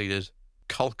I completed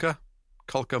Kulka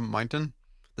Mountain.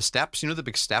 The steps, you know, the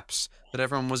big steps that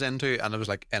everyone was into, and it was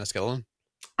like Enniskillen.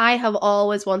 I have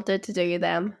always wanted to do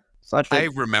them. I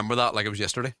remember that like it was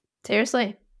yesterday.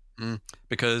 Seriously?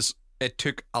 Because it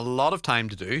took a lot of time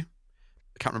to do.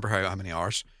 I can't remember how many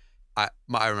hours. I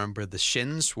remember the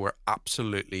shins were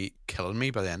absolutely killing me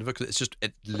by the end of it, because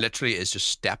it literally is just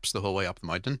steps the whole way up the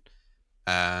mountain.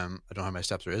 I don't know how many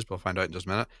steps there is, but I'll find out in just a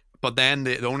minute. But then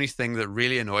the only thing that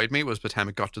really annoyed me was by the time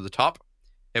it got to the top,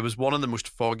 it was one of the most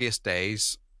foggiest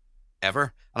days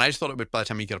ever. And I just thought it would, by the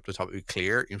time you get up to the top, it would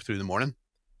clear, you know, through the morning.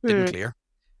 Didn't clear.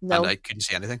 No. And I couldn't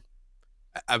see anything.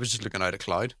 I was just looking out at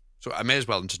cloud. So I may as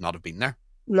well just not have been there.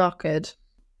 Not good.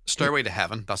 Stairway to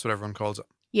Heaven, that's what everyone calls it.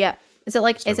 Yeah. Is it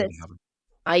like, Stairway is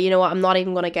it, you know what, I'm not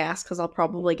even going to guess because I'll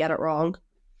probably get it wrong.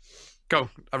 Go,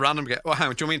 a random guess. Well, hang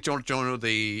on, do you know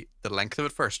the length of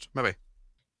it first, maybe?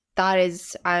 That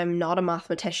is, I'm not a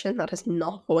mathematician. That is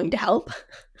not going to help.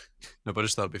 No, but I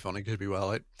just thought it'd be funny, because it'd be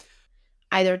well out.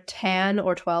 Either 10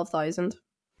 or 12,000.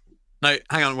 Now,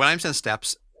 hang on, when I'm saying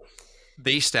steps,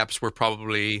 these steps were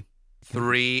probably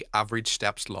 3 average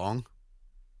steps long.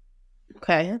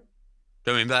 Okay.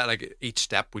 Do you mean that? Like, each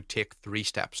step would take 3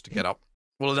 steps to get up.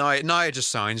 Well, now it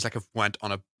just sounds like I've went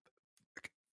on a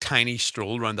tiny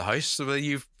stroll around the house. The way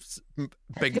you've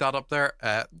bigged that up there,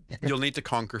 you'll need to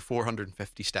conquer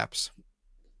 450 steps.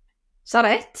 Is that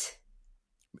it?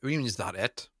 What do you mean, is that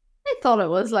it? I thought it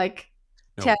was like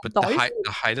No, 10,000. but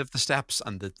the height of the steps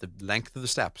and the length of the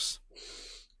steps.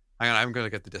 Hang on, I'm going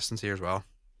to get the distance here as well.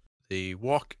 The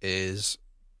walk it's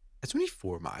only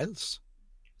 4 miles,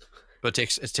 but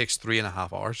it takes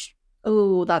 3.5 hours.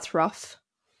 Oh, that's rough.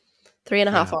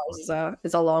 3.5 hours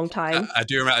is a long time. I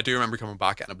do remember coming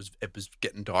back, and it was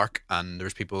getting dark, and there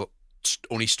was people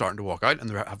only starting to walk out, and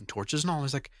they were having torches and all. I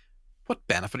was like, what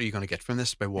benefit are you going to get from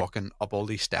this by walking up all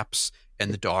these steps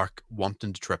in the dark,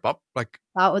 wanting to trip up? Like,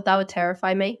 that would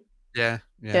terrify me. Yeah.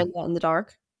 Doing that in the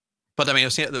dark. But I mean,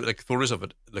 I've seen like photos of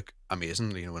it look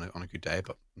amazing, you know, on a good day.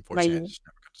 But unfortunately, I just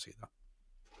never got to see that.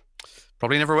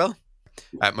 Probably never will.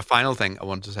 My final thing I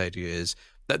wanted to say to you is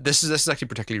that this is actually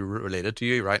particularly related to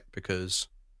you, right? Because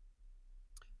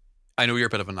I know you're a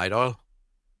bit of a night owl.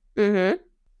 Mm-hmm.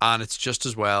 And it's just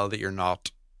as well that you're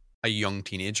not a young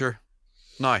teenager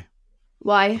now.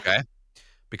 Why? Okay.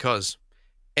 Because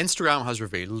Instagram has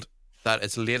revealed that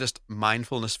its latest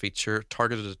mindfulness feature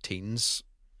targeted at teens,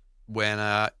 when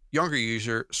a younger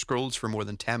user scrolls for more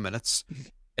than 10 minutes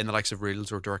in the likes of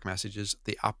Reels or direct messages,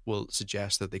 the app will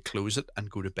suggest that they close it and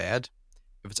go to bed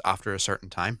if it's after a certain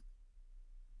time.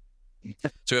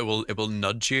 So it will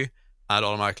nudge you and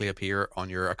automatically appear on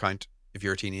your account if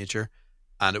you're a teenager,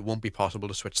 and it won't be possible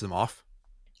to switch them off.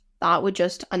 That would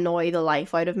just annoy the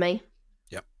life out of me.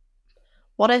 Yep.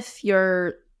 What if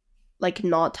you're like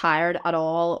not tired at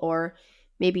all, or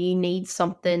maybe you need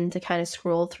something to kind of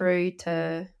scroll through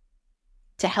to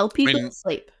help you go to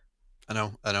sleep? I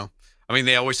know. I mean,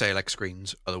 they always say like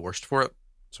screens are the worst for it.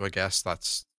 So I guess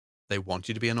they want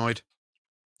you to be annoyed.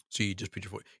 So you just put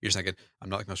your foot. You're just thinking, I'm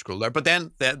not going to scroll there. But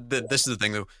then this is the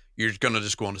thing though. You're going to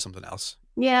just go on to something else.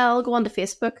 Yeah, I'll go on to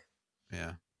Facebook.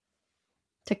 Yeah.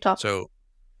 TikTok. So,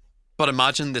 but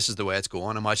imagine this is the way it's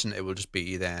going. Imagine it will just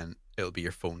be it'll be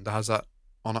your phone that has that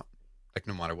on it. Like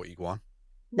no matter what you go on.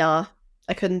 Nah,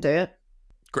 I couldn't do it.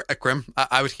 Grim.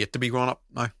 I would hate to be grown up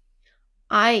now.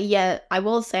 I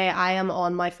will say I am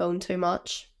on my phone too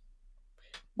much.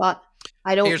 But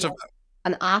I don't want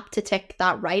an app to take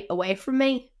that right away from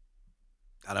me.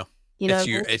 I know. You know,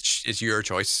 it's your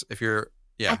choice. If you're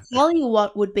I tell you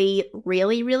what would be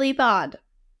really, really bad.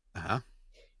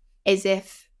 Is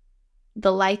if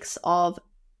the likes of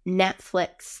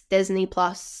Netflix, Disney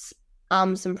Plus,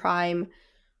 Amazon Prime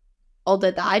all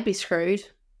did that, I'd be screwed.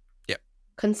 Yep.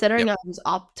 Considering I was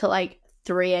up to like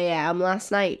 3 a.m.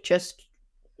 last night just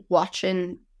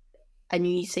watching a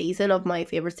new season of my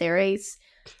favorite series.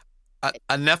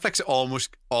 And Netflix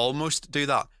almost do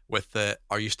that with the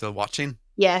 "Are you still watching?"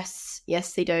 Yes,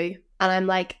 they do. And I'm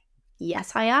like,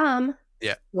 yes, I am.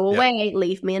 Yeah. Go away,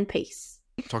 leave me in peace.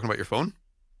 Talking about your phone?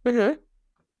 Mm-hmm.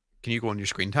 Can you go on your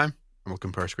screen time? And we'll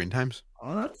compare screen times.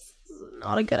 Oh, that's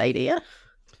not a good idea.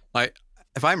 Now,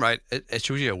 If I'm right, it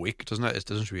shows you a week, doesn't it? It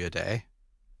doesn't show you a day.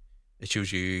 It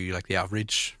shows you like the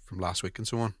average from last week and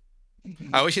so on.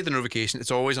 I always get the notification.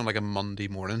 It's always on like a Monday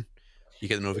morning. You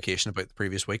get the notification about the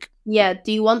previous week. Yeah.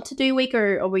 Do you want to do week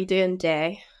or are we doing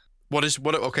day?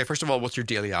 Okay, first of all, what's your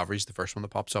daily average? The first one that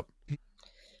pops up.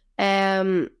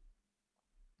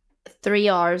 3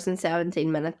 hours and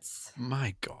 17 minutes.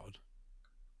 My God.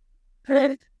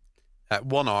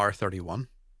 1 hour 31.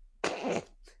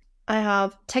 I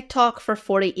have TikTok for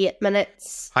 48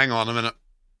 minutes. Hang on a minute.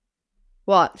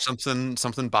 What?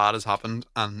 Something bad has happened,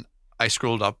 and I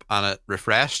scrolled up and it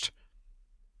refreshed,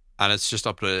 and it's just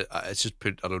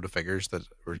put a load of figures that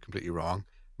were completely wrong.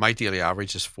 My daily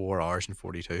average is 4 hours and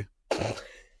 42.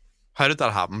 How did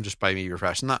that happen? Just by me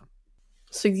refreshing that?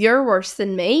 So you're worse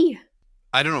than me.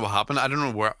 I don't know what happened. I don't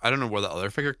know where the other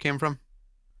figure came from.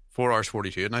 4 hours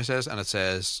 42, and it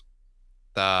says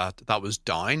that was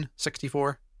down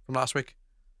 64 from last week.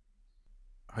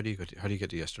 How do you get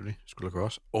to yesterday? Scroll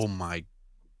across. Oh my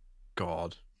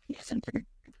God.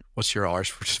 What's your hours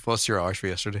for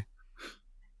yesterday?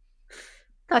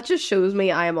 That just shows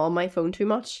me I am on my phone too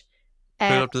much.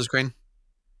 Put it up to the screen.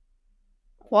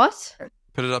 What?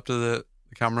 Put it up to the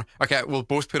camera. Okay, we'll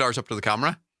both put ours up to the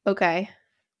camera. Okay.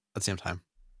 At the same time.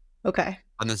 Okay.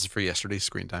 And this is for yesterday's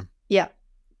screen time. Yeah.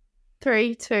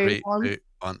 3, 2, 1. 3, 2,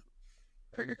 1.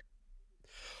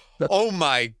 Oh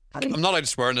my! I'm not allowed to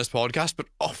swear in this podcast, but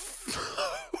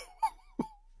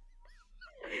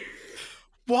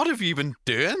what have you been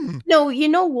doing? No, you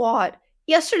know what?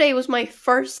 Yesterday was my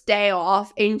first day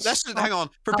off in. Hang on.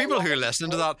 For people who are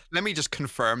listening to that, let me just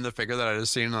confirm the figure that I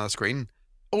just seen on the screen.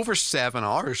 Over 7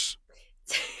 hours.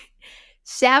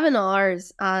 7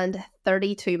 hours and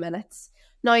 32 minutes.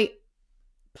 Now,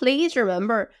 please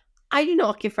remember, I do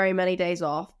not get very many days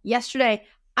off. Yesterday,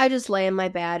 I just lay in my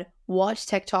bed, watched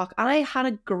TikTok, and I had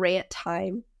a great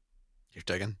time. You're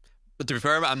digging. But to be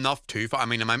fair, I'm not too far. I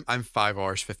mean, I'm 5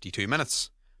 hours 52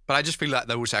 minutes. But I just feel that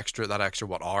that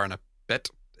extra hour and a bit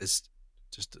is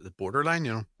just the borderline,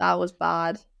 you know. That was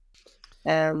bad.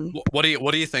 What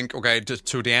do you think? Okay,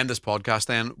 to end this podcast,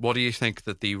 then, what do you think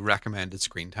that the recommended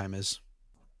screen time is?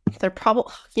 They're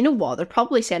probably, you know what? They're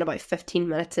probably saying about 15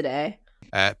 minutes a day.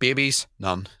 Babies,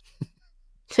 none.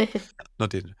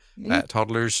 Not even.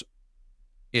 Toddlers,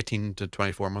 18 to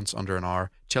 24 months, under an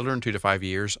hour. Children, 2 to 5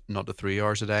 years, not to 3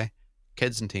 hours a day.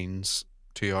 Kids and teens,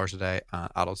 2 hours a day.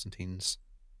 Adults and teens,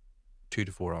 2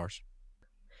 to 4 hours.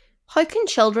 How can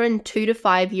children 2 to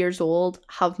 5 years old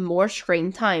have more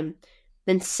screen time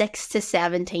than 6 to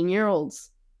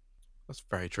 17-year-olds? That's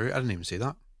very true. I didn't even see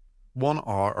that. 1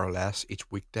 hour or less each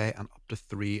weekday and up to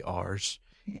 3 hours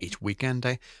each weekend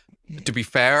day. To be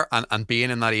fair, and being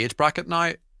in that age bracket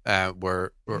now,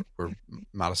 where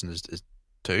Madison is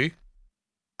 2,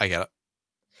 I get it.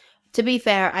 To be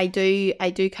fair, I do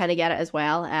kind of get it as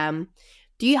well.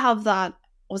 Do you have that?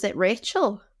 Was it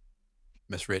Rachel?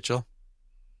 Miss Rachel.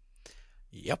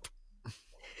 Yep.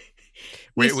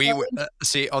 We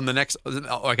see on the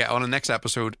next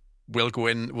episode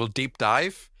we'll deep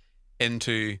dive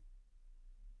into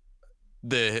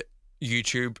the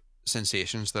YouTube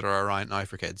sensations that are around now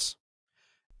for kids.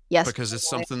 Yes, because it's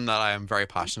something that I am very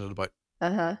passionate about.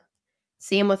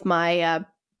 Same with my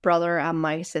brother and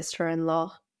my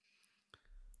sister-in-law.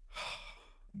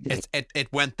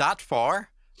 It went that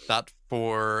far that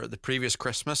for the previous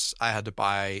Christmas I had to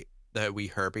buy the wee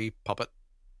Herbie puppet.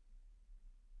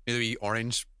 The wee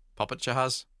orange puppet she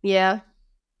has. Yeah.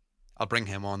 I'll bring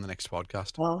him on the next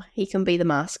podcast. Well, he can be the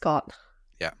mascot.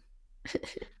 Yeah.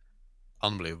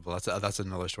 Unbelievable. That's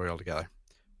another story altogether.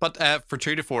 But for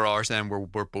 2 to 4 hours, then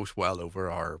we're both well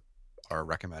over our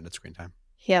recommended screen time.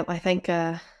 Yeah, I think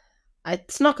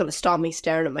it's not going to stop me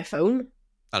staring at my phone.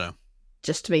 I know.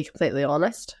 Just to be completely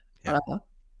honest. Yeah.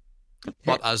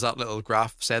 But as that little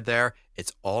graph said there,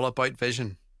 it's all about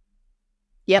vision.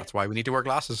 Yep. That's why we need to wear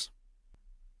glasses.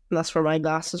 And that's where my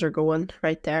glasses are going,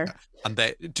 right there. Yeah. And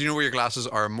do you know where your glasses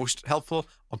are most helpful?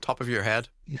 On top of your head.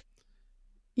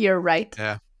 You're right.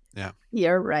 Yeah.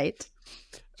 You're right.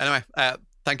 Anyway,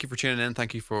 thank you for tuning in.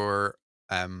 Thank you for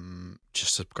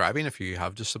just subscribing if you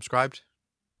have just subscribed.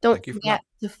 Don't forget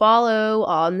to follow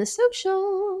on the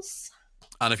socials.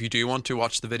 And if you do want to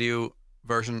watch the video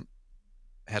version,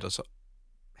 hit us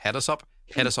up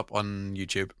on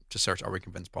YouTube. Just search Are We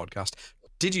Convinced Podcast.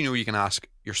 Did you know you can ask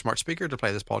your smart speaker to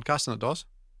play this podcast and it does?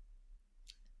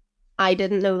 I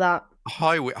didn't know that.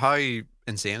 How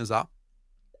insane is that?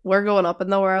 We're going up in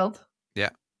the world. Yeah.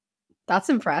 That's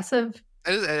impressive.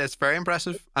 It's very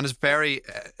impressive, and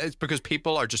it's because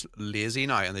people are just lazy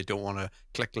now and they don't want to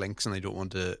click links and they don't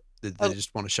want to. They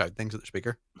just want to shout things at the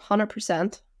speaker.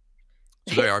 100%.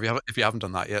 So there you are. If you haven't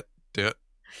done that yet, do it.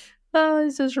 I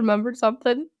just remembered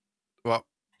something. What?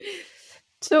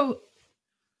 So,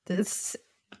 this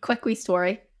quick wee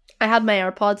story. I had my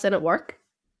AirPods in at work,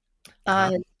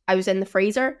 and I was in the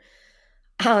freezer,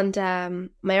 and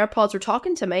my AirPods were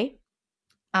talking to me,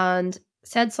 and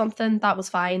said something that was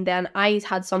fine. Then I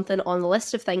had something on the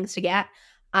list of things to get,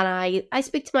 and I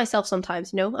speak to myself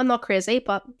sometimes. I'm not crazy,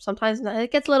 but sometimes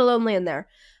it gets a little lonely in there.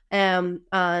 And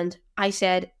I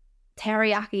said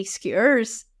teriyaki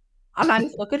skewers, and I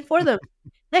was looking for them.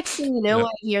 Next thing you know,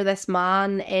 I hear this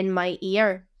man in my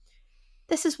ear.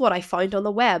 This is what I found on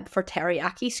the web for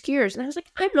teriyaki skewers. And I was like,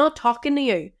 I'm not talking to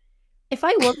you. If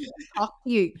I wanted to talk to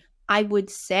you, I would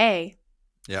say,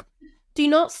 Yep. Do you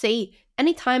not see?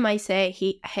 Anytime I say,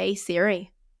 hey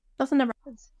Siri, nothing ever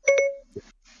happens.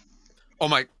 Oh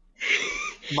my.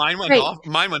 Mine went off.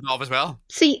 Mine went off as well.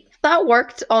 See, that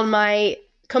worked on my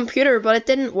computer, but it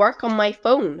didn't work on my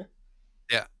phone.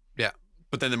 Yeah.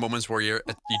 But then the moments where you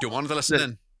don't want to listen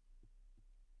in.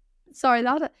 Sorry,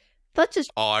 that just...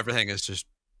 Oh, everything is just...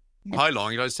 How long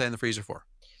are you allowed to stay in the freezer for?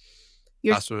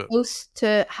 You're supposed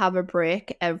to have a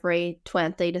break every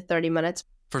 20 to 30 minutes.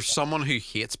 For someone who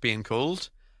hates being cold,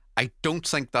 I don't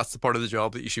think that's the part of the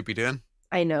job that you should be doing.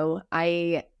 I know.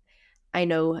 I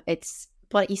know.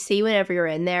 But you see, whenever you're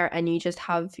in there and you just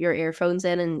have your earphones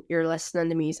in and you're listening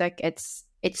to music, it's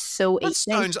so easy. That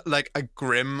sounds like a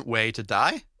grim way to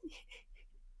die.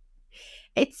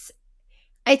 It's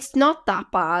not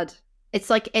that bad. It's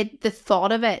like the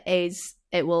thought of it is,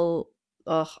 it will...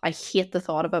 I hate the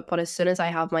thought of it, but as soon as I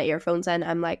have my earphones in,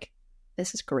 I'm like,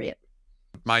 this is great.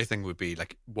 My thing would be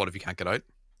like, what if you can't get out?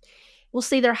 Well,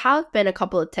 see, there have been a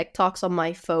couple of TikToks on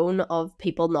my phone of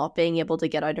people not being able to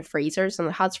get out of freezers, and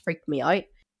it has freaked me out.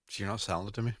 So you're not selling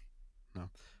it to me? No.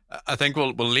 I think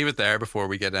we'll leave it there before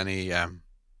we get anywhere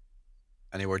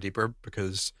deeper,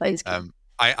 because I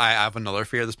have another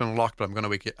fear that's been unlocked, but I'm going to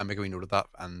make a wee note of that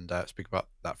and speak about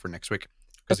that for next week,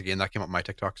 because again, that came up on my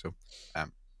TikTok. So yeah.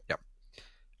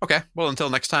 Okay, well, until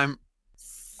next time,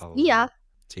 yeah.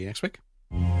 See you next week.